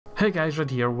Hey guys, Red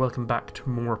here, welcome back to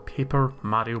more Paper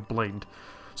Mario Blind.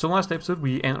 So last episode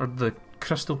we entered the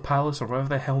Crystal Palace, or whatever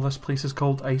the hell this place is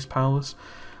called, Ice Palace.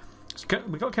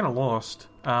 We got kind of lost.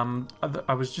 When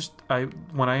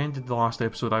I ended the last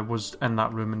episode I was in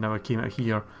that room and now I came out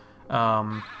here.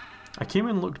 I came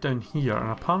and looked down here and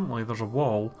apparently there's a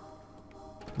wall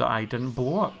that I didn't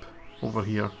blow up over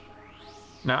here.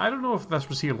 Now I don't know if this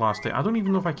was here last time, I don't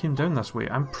even know if I came down this way.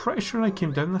 I'm pretty sure I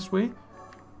came down this way.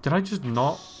 Did I just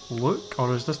not look,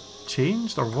 or is this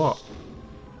changed, or what?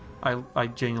 I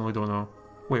genuinely don't know.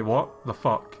 Wait, what? The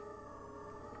fuck?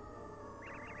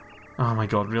 Oh my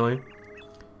god, really?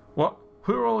 What?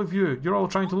 Who are all of you? You're all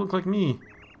trying to look like me.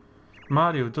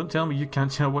 Mario, don't tell me you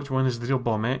can't tell which one is the real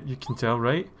Bombette. You can tell,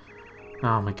 right?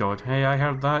 Oh my god. Hey, I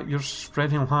heard that. You're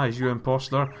spreading lies, you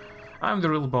imposter. I'm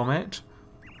the real Bombette.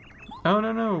 Oh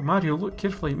no, Mario, look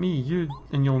carefully at me,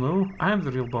 and you'll know. I'm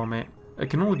the real Bombette. It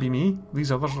can only be me.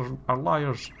 These others are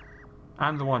liars.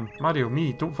 I'm the one. Mario,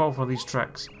 me. Don't fall for these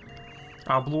tricks.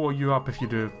 I'll blow you up if you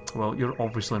do. Well, you're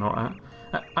obviously not.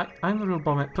 I'm the real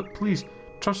Bombette. But please,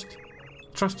 trust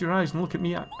your eyes and look at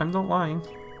me. I'm not lying.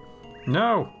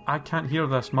 No! I can't hear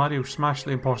this. Mario, smash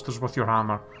the imposters with your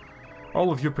hammer.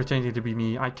 All of you pretending to be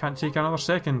me. I can't take another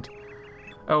second.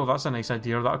 Oh, that's a nice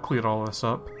idea. That'll clear all this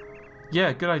up.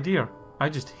 Yeah, good idea. I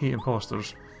just hate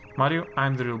imposters. Mario,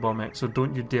 I'm the real Bombette, so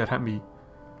don't you dare hit me.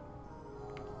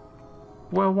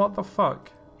 Well, what the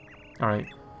fuck? Alright.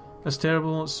 That's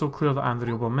terrible. It's so clear that I'm the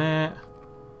real Bombette.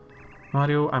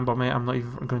 Mario, I'm Bombette. I'm not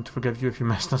even going to forgive you if you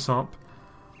mess this up.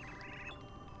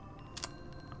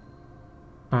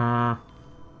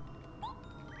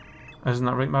 Isn't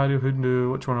that right, Mario? Who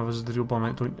knew which one of us is the real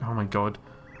Bombette? Oh my god.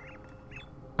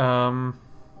 How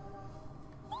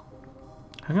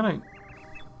can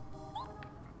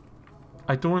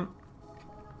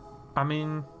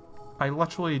I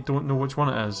literally don't know which one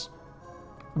it is.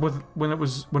 When it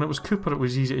was Kooper, it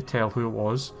was easy to tell who it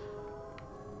was.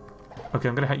 Okay,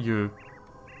 I'm gonna hit you.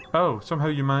 Oh, somehow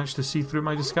you managed to see through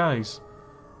my disguise.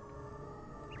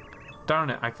 Darn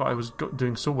it, I thought I was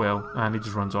doing so well. And he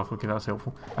just runs off. Okay, that's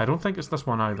helpful. I don't think it's this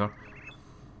one either.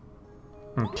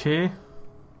 Okay.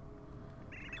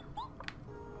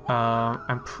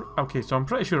 Okay, so I'm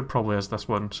pretty sure it probably is this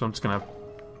one, so I'm just gonna...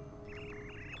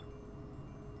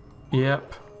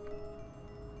 Yep.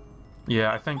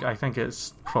 Yeah, I think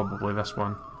it's probably this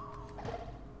one.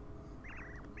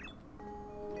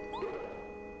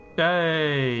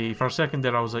 Yay! For a second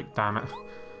there I was like, damn it.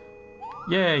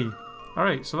 Yay!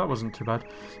 Alright, so that wasn't too bad.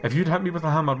 If you'd hit me with a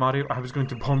hammer, Mario, I was going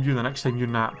to bomb you the next time you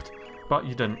napped. But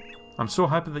you didn't. I'm so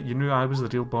happy that you knew I was the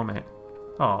real Bombette.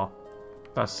 Aw.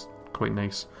 That's quite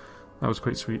nice. That was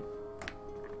quite sweet.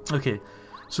 Okay,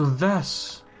 so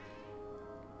this...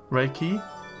 Red key?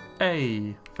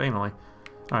 Hey! Finally.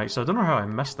 Alright, so I don't know how I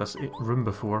missed this room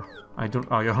before. I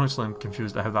honestly am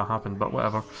confused at how that happened, but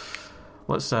whatever.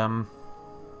 Let's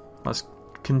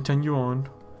continue on,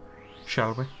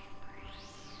 shall we?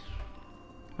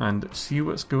 And see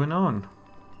what's going on.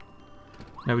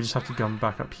 Now we just have to come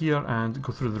back up here and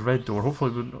go through the red door.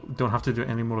 Hopefully we don't have to do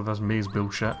any more of this maze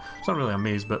bullshit. It's not really a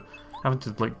maze, but having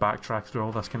to like backtrack through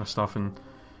all this kind of stuff and...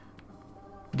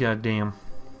 God damn.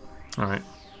 Alright.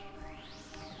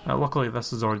 Luckily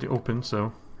this is already open,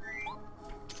 so...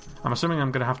 I'm assuming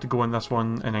I'm going to have to go in this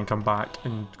one and then come back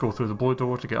and go through the blue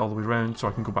door to get all the way around so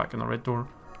I can go back in the red door.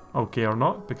 Okay, or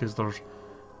not, because there's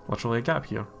literally a gap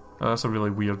here. That's a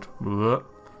really weird...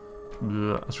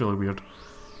 That's really weird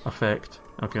effect.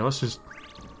 Okay, let's just...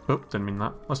 Oh, didn't mean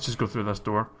that. Let's just go through this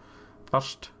door.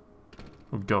 First.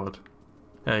 Oh god.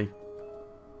 Hey.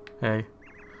 Hey.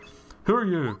 Who are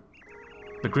you?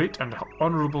 The great and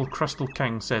honourable Crystal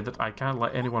King said that I can't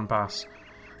let anyone pass.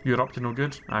 You're up to no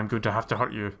good. I'm going to have to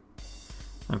hurt you.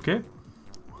 Okay.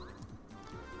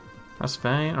 That's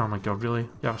fine. Oh my god, really?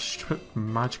 You have a stupid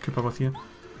Magic Koopa with you?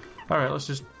 Alright, let's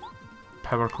just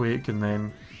Power Quake and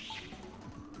then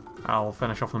I'll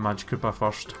finish off the Magic Koopa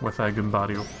first with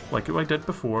Goombario. Like I did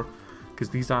before, because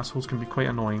these assholes can be quite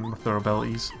annoying with their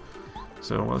abilities.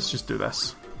 So let's just do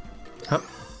this. Hup.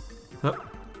 Hup.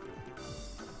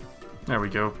 There we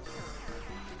go.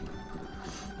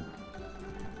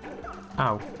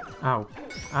 Ow. Ow.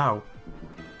 Ow.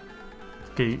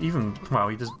 Okay, wow,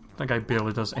 that guy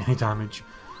barely does any damage.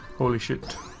 Holy shit.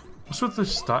 What's with the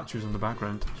statues in the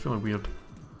background? It's really weird.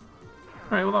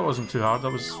 Alright, well that wasn't too hard.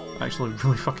 That was actually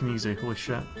really fucking easy. Holy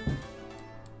shit.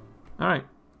 Alright.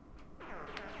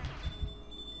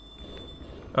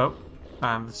 Oh.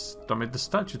 And that made the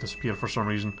statue disappear for some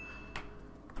reason.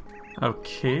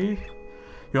 Okay.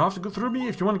 You'll have to go through me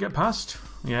if you want to get past.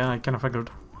 Yeah, I kind of figured.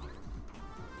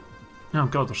 Oh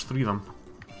god, there's 3 of them.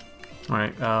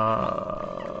 Right,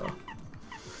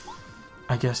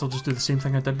 I guess I'll just do the same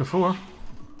thing I did before.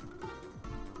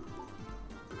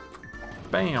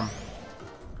 Bam!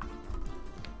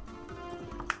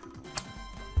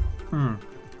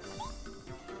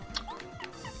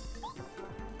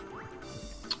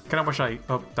 Kinda wish I...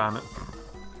 Oh, damn it.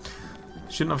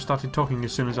 Shouldn't have started talking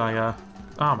as soon as I,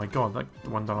 Oh my god, that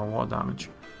one done a lot of damage.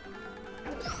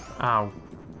 Ow.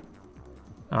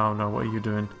 Oh no, what are you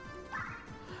doing?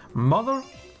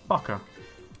 Motherfucker.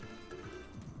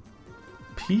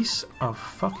 Piece of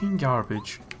fucking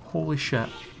garbage. Holy shit.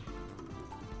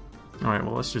 Alright,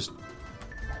 well let's just...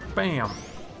 Bam!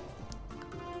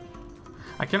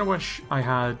 I kinda wish I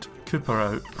had Cooper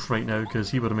out right now, because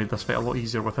he would have made this fight a lot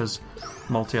easier with his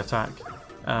multi-attack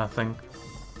thing.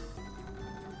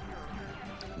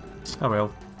 Oh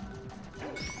well.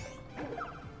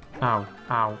 Ow,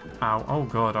 ow, ow. Oh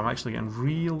god, I'm actually getting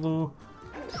real low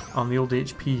on the old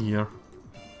HP here.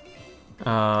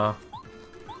 I'll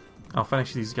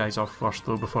finish these guys off first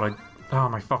though before I... Oh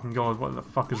my fucking god, what the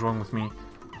fuck is wrong with me?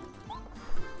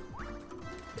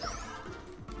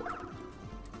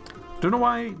 Don't know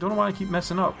why I keep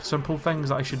messing up simple things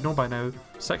that I should know by now.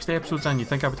 60 episodes in, you'd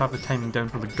think I would have the timing down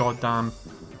for the goddamn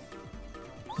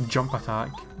jump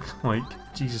attack. Like,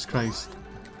 Jesus Christ.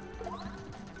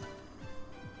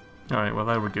 Alright, well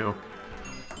there we go.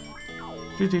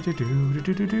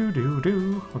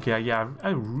 Okay, yeah, I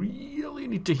really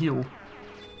need to heal.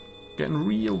 Getting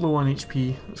real low on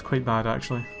HP. That's quite bad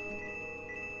actually.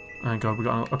 Oh god, we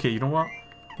got... Okay, you know what?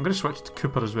 I'm gonna switch to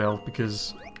Cooper as well,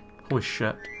 because... Holy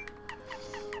shit.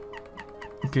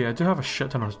 Okay, I do have a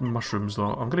shit ton of mushrooms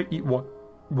though. I'm gonna eat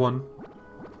one,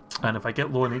 and if I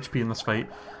get low on HP in this fight,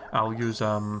 I'll use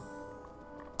the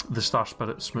Star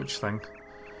Spirit Smooch thing.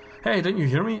 Hey, didn't you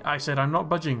hear me? I said I'm not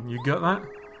budging. You got that?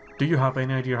 Do you have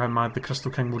any idea how mad the Crystal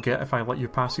King will get if I let you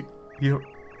pass it here?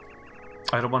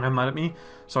 I don't want him mad at me,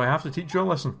 so I have to teach you a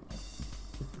lesson.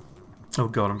 Oh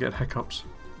god, I'm getting hiccups.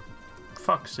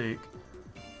 Fuck's sake.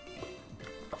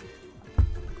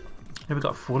 Have we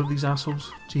got 4 of these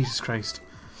assholes? Jesus Christ.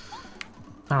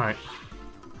 Alright.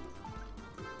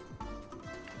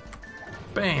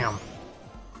 Bam!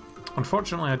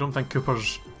 Unfortunately, I don't think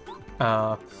Cooper's...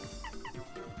 I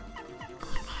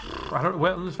don't...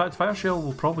 Well, in fact, Fire Shell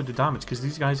will probably do damage, because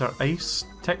these guys are ice,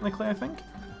 technically, I think?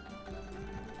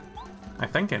 I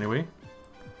think, anyway.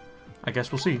 I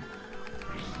guess we'll see.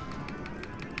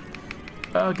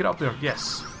 Get up there.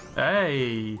 Yes.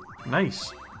 Hey!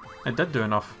 Nice. It did do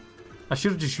enough. I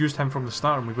should have just used him from the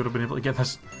start and we would have been able to get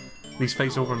these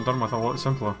fights over and done with a lot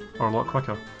simpler, or a lot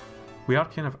quicker. We are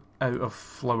kind of out of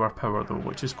flower power though,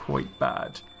 which is quite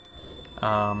bad.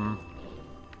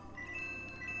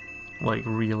 Like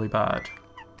really bad.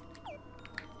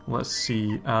 Let's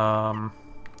see. Yeah,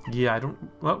 I don't...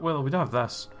 Well, we do have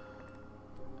this.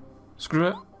 Screw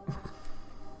it.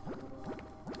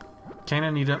 Kinda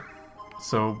need it,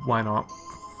 so why not?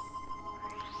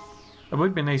 It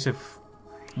would be nice if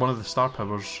one of the star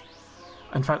powers...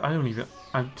 In fact, I don't even...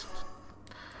 I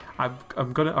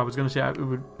was gonna say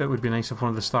it would be nice if one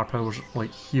of the star powers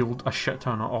like healed a shit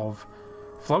ton of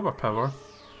flower power,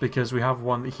 because we have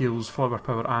one that heals flower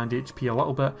power and HP a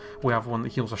little bit. We have one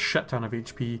that heals a shit ton of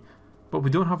HP, but we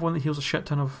don't have one that heals a shit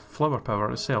ton of flower power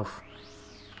itself,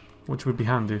 which would be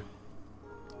handy.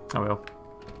 Oh well.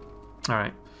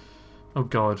 Alright. Oh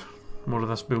god. More of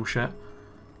this bullshit.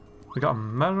 We got a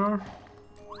mirror.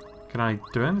 Can I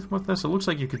do anything with this? It looks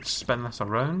like you could spin this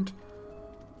around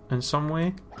in some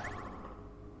way.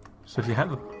 So if you hit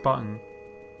the button...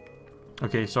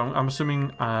 Okay, so I'm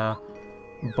assuming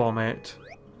Bombette,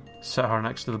 sit her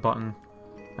next to the button,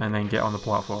 and then get on the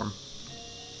platform.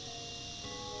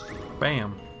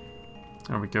 Bam!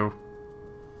 There we go.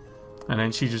 And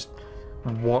then she just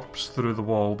warps through the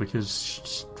wall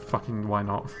because fucking why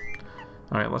not?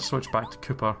 Alright, let's switch back to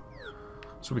Cooper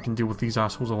so we can deal with these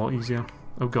assholes a lot easier.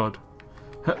 Oh god.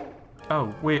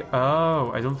 Oh, wait.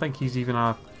 Oh, I don't think he's even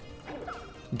a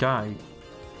guy.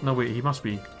 No, wait, he must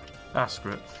be. Ah,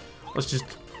 screw it. Let's just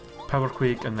Power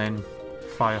Quake and then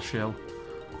Fire Shell.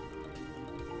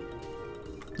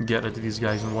 Get rid of these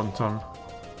guys in one turn.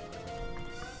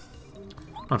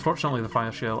 Unfortunately, the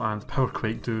Fire Shell and Power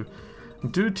Quake do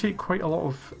take quite a lot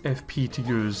of FP to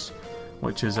use,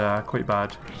 which is quite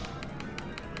bad.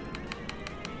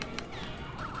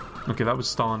 Okay, that was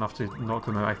still enough to knock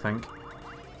them out, I think.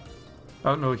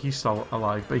 Oh no, he's still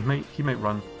alive, but he might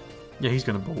run. Yeah, he's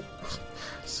gonna bolt.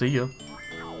 See ya.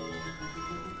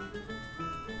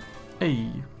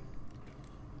 Hey.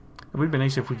 It would be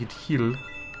nice if we could heal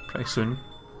pretty soon.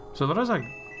 So there is a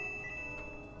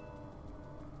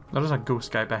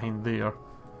ghost guy behind there.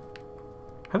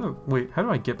 How do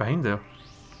I get behind there?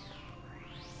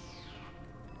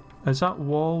 Is that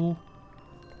wall...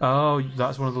 Oh,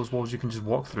 that's one of those walls you can just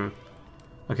walk through.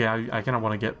 Okay, I kind of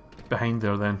want to get behind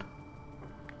there then.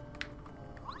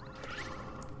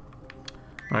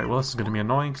 Right, well this is going to be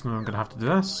annoying because now I'm going to have to do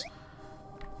this.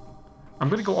 I'm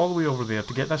going to go all the way over there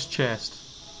to get this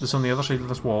chest that's on the other side of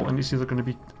this wall, and it's either going to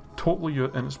be totally...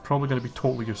 and it's probably going to be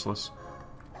totally useless.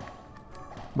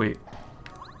 Wait.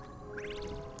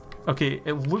 Okay,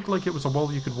 it looked like it was a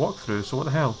wall you could walk through, so what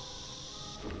the hell?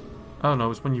 Oh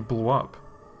no, it's when you blow up.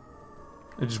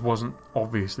 It just wasn't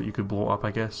obvious that you could blow up,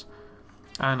 I guess.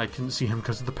 And I couldn't see him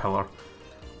because of the pillar.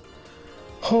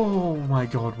 Oh my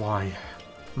god, why?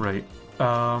 Right.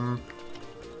 Well,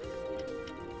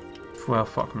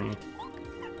 fuck me.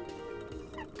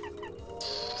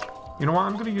 You know what,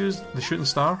 I'm going to use the shooting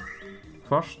star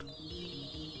first.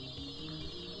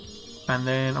 And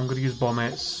then I'm going to use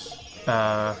Bommet's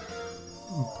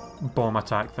bomb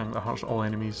attack thing that hurts all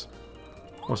enemies.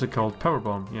 What's it called? Power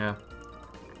bomb, yeah.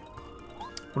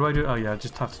 What do I do? Oh yeah, I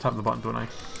just have to tap the button, don't I?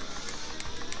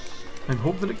 And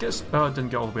hope that it gets... Oh, it didn't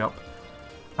get all the way up.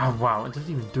 Oh wow, it didn't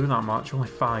even do that much, only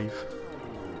 5.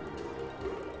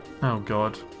 Oh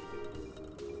god.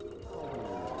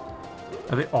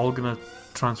 Are they all gonna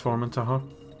transform into her?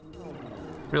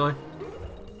 Really?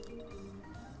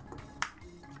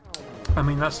 I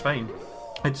mean, that's fine.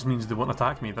 It just means they won't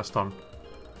attack me this turn.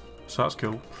 So that's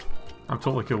cool. I'm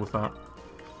totally cool with that.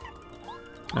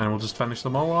 And we'll just finish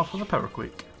them all off with a Power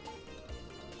Quake.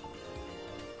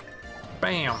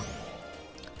 Bam!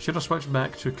 Should have switched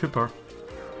back to Cooper.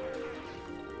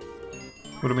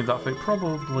 Would have made that fight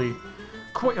probably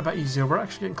quite a bit easier. We're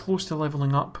actually getting close to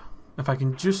levelling up. If I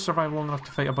can just survive long enough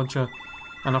to fight a bunch of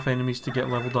enough enemies to get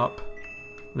leveled up,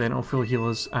 then it'll fully heal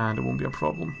us and it won't be a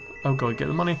problem. Oh god, get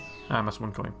the money. Ah, I missed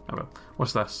one coin. Oh well.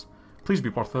 What's this? Please be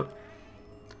worth it.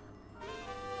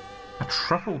 A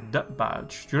triple dip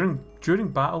badge. During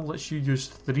battle lets you use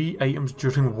 3 items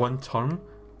during 1 turn?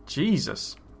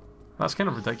 Jesus. That's kind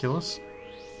of ridiculous.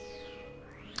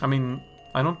 I mean,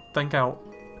 I don't think I'll...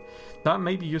 That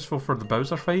might be useful for the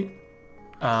Bowser fight.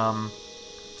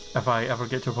 If I ever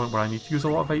get to a point where I need to use a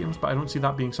lot of items, but I don't see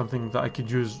that being something that I could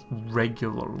use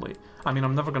regularly. I mean,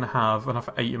 I'm never going to have enough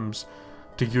items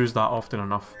to use that often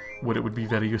enough where it would be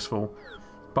very useful.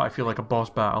 But I feel like a boss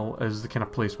battle is the kind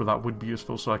of place where that would be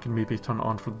useful, so I can maybe turn it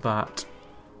on for that.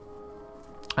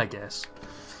 I guess.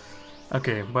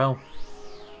 Okay, well,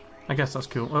 I guess that's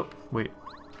cool. Oh, wait.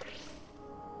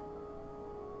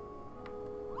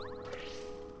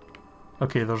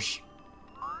 Okay, there's...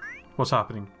 What's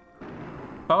happening?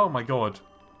 Oh my god.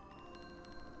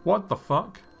 What the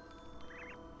fuck?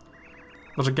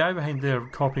 There's a guy behind there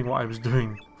copying what I was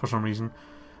doing for some reason.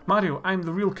 Mario, I'm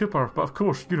the real Cooper, but of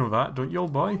course, you know that, don't you,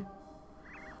 old boy?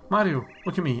 Mario,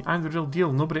 look at me, I'm the real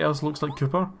deal, nobody else looks like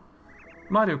Cooper.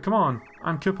 Mario, come on,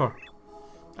 I'm Cooper.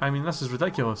 I mean, this is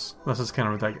ridiculous. This is kind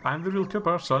of ridiculous. I'm the real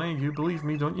Cooper, Sonny, you believe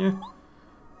me, don't you?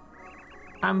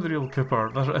 I'm the real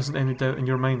Cooper, there isn't any doubt in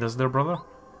your mind, is there, brother?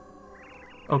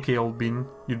 Okay, old bean,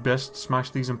 you'd best smash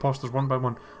these imposters one by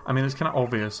one. I mean, it's kind of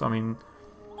obvious, I mean...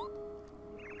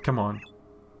 Come on.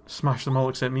 Smash them all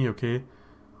except me, okay?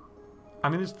 I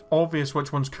mean, it's obvious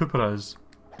which one's Cooper is.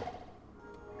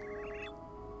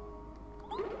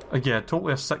 Yeah,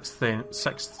 totally a sixth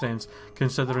sense,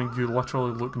 considering you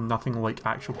literally look nothing like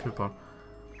actual Cooper.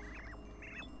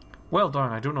 Well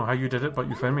done, I don't know how you did it, but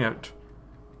you found me out.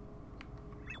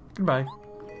 Goodbye.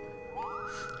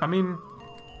 I mean...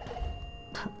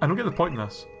 I don't get the point in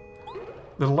this.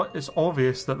 It's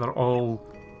obvious that they're all...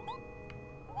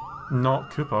 not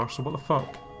Cooper, so what the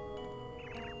fuck?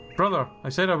 Brother, I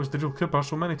said I was the real Cooper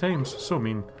so many times. So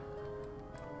mean.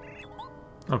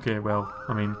 Okay, well,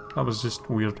 I mean, that was just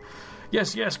weird.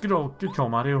 Yes, good call,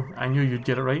 Mario. I knew you'd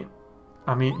get it right.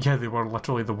 I mean, yeah, they were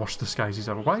literally the worst disguises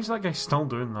ever. Why is that guy still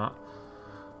doing that?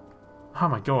 Oh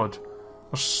my god.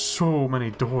 There's so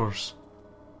many doors.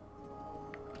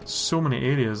 So many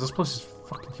areas. This place is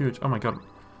fucking huge. Oh my god.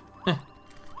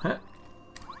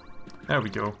 There we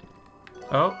go.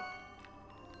 Oh.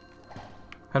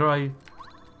 How do I...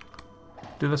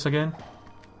 do this again?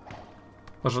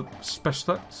 There's a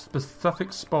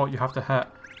specific spot you have to hit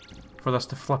for this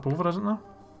to flip over, isn't there?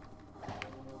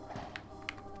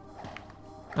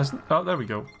 Oh, there we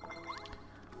go.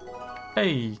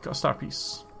 Hey, got a star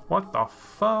piece. What the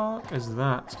fuck is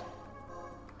that?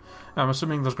 I'm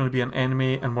assuming there's going to be an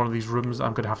enemy in one of these rooms that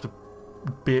I'm going to have to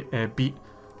beat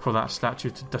for that statue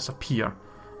to disappear.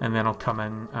 And then I'll come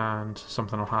in and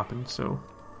something will happen, so...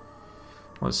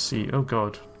 Let's see. Oh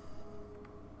god.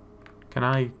 Can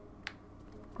I...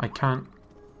 I can't...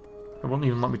 It won't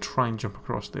even let me try and jump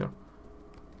across there.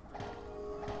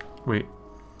 Wait.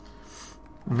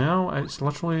 No, it's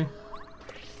literally...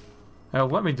 It'll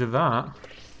let me do that.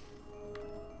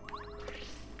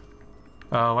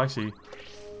 Oh, I see.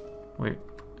 Wait.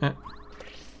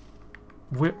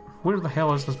 Where the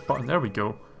hell is this button? There we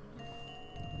go.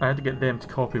 I had to get them to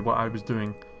copy what I was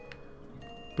doing.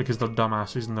 Because they're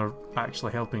dumbasses and they're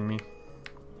actually helping me.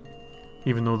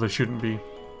 Even though they shouldn't be.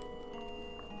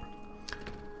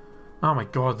 Oh my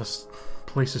god, this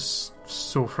place is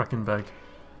so freaking big.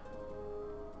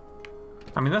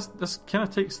 I mean, this kind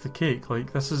of takes the cake.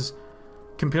 Like, this is...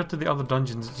 Compared to the other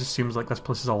dungeons, it just seems like this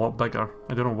place is a lot bigger.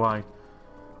 I don't know why.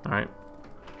 Alright.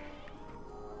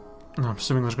 I'm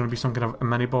assuming there's going to be some kind of a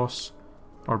mini-boss.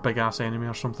 Or big-ass enemy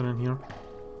or something in here.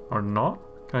 Or not?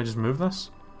 Can I just move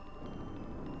this?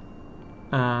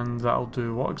 And that'll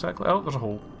do what exactly? Oh, there's a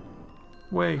hole.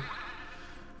 Way.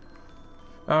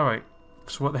 Alright.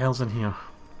 So what the hell's in here?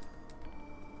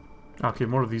 Okay,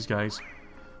 more of these guys.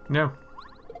 No.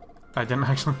 I didn't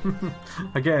actually...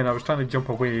 Again, I was trying to jump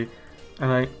away,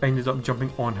 and I ended up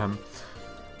jumping on him.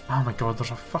 Oh my god,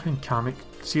 there's a fucking Kamek.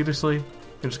 Seriously?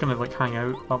 You're just gonna, like, hang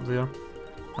out up there?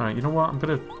 Alright, you know what? I'm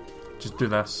gonna just do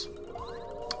this.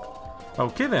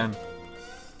 Okay then.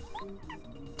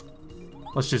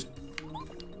 Let's just...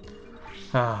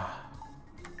 that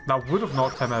would have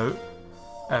knocked him out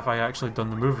if I actually done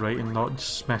the move right and not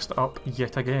just messed it up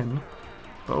yet again.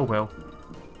 But oh well.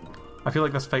 I feel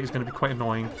like this fight is going to be quite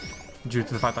annoying due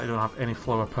to the fact that I don't have any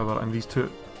flower power, and these two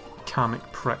Kamek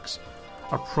pricks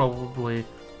are probably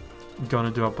going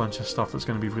to do a bunch of stuff that's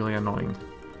going to be really annoying.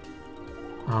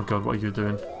 Oh god, what are you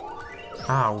doing?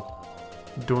 Ow.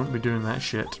 Don't be doing that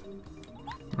shit.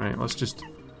 Right, let's just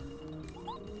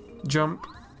jump.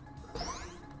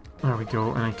 There we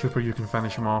go, and then Cooper, you can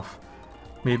finish him off.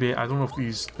 Maybe, I don't know if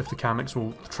the Kameks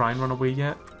will try and run away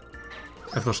yet.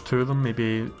 If there's two of them,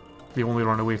 maybe they only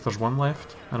run away if there's one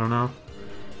left. I don't know.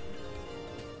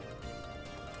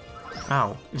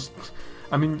 Ow.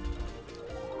 I mean,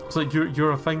 it's like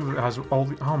you're a thing that has all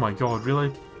the... Oh my god,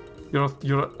 really?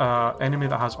 You're a enemy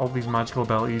that has all these magical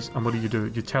abilities, and what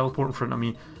do? You teleport in front of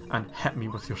me and hit me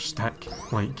with your stick.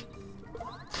 Like,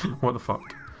 what the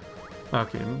fuck?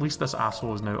 Okay, at least this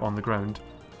asshole is now on the ground.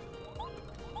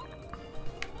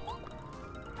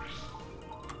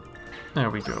 There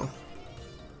we go.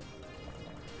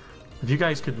 If you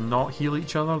guys could not heal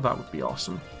each other, that would be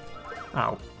awesome.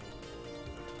 Ow.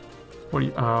 What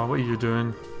are you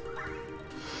doing?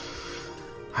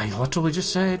 I literally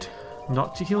just said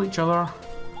not to heal each other.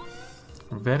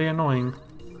 Very annoying.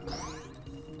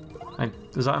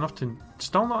 Is that enough to...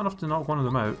 Still not enough to knock one of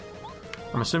them out.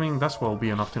 I'm assuming this will be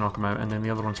enough to knock him out, and then the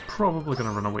other one's probably going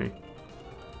to run away.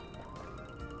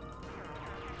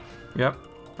 Yep.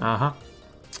 Uh-huh.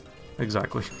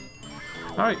 Exactly.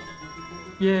 Alright.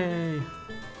 Yay!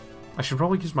 I should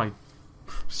probably use my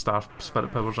star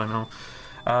spirit powers, I know.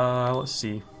 Let's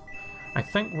see. I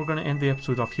think we're going to end the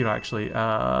episode off here, actually.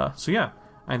 So yeah,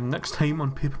 and next time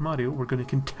on Paper Mario, we're going to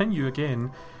continue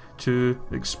again to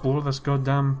explore this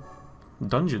goddamn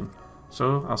dungeon.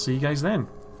 So, I'll see you guys then.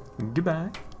 Goodbye.